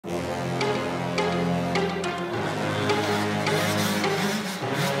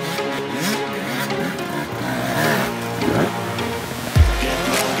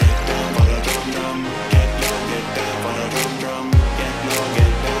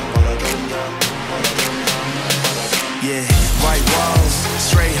white walls,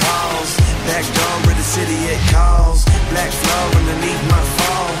 straight halls, back door of the city it calls. Black flow underneath my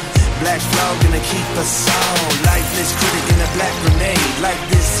fall, black flow gonna keep us all. Lifeless critic in a black grenade, like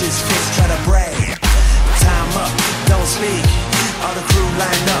this is fist, try to brag. Time up, don't speak, all the crew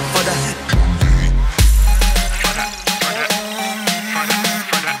line up for the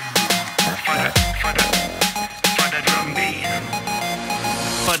drum beat,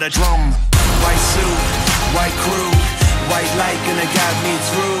 for the drum. White suit, white crew, white light gonna guide me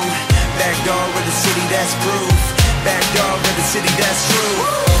through. Back door of the city, that's proof. Back door of the city, that's true.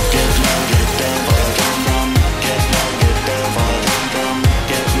 Get low, get down for the drum drum. Get low, get down for the drum drum.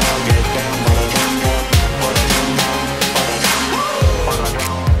 Get low, get down for the drum drum. For the drum drum, for the drum. For the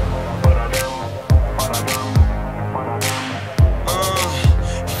drum, for the drum, for the drum, for the drum.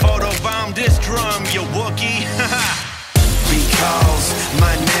 Photobomb this drum, you Wookie. Because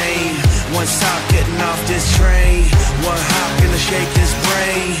my name, one stop getting off this train, one hop gonna shake this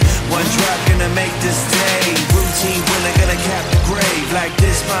brain, one drop gonna make this day. Routine winner gonna cap the grave, like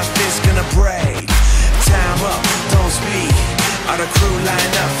this my fist gonna break. Time up, don't speak, all the crew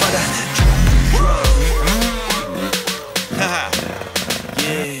line up for the drum.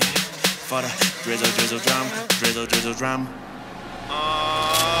 Yeah, for the drizzle drizzle drum, drizzle drizzle drum.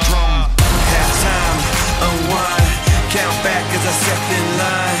 Drum, halftime, unwind. Count back as I step in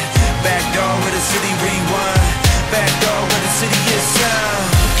line. Back door of the city, rewind. Back door of the city, it's time.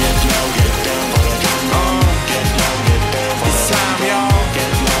 Get low, get down for the drum. Get low, get down for the drum. It's time, y'all.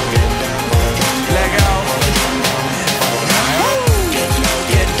 Get low, get down for the drum. Leg out. For the drum, for the drum. Get low,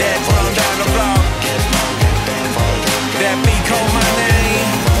 get that drum down the block. Get low, get down for the drum. That beat call my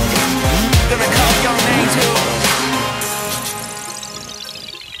name. Gonna call your name too.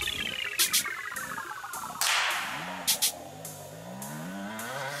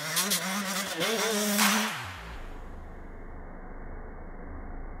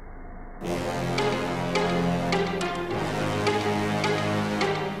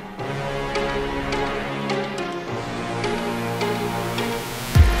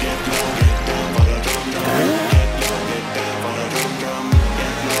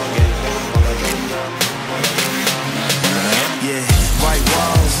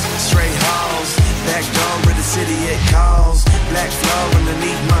 City it calls, black flow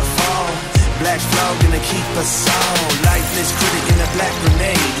underneath my fall. Black flow gonna keep us all. Lifeless critic in a black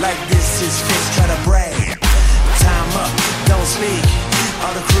grenade, like this is fist, try to brag. Time up, don't speak,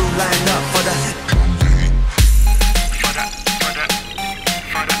 all the crew line up for the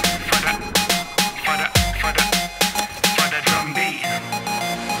drum beat,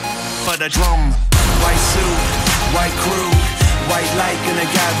 for the drum. White suit, white crew, white light gonna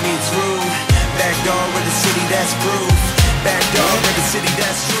guide me through. Back door of the city, that's proof. Back door of the city,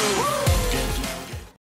 that's true.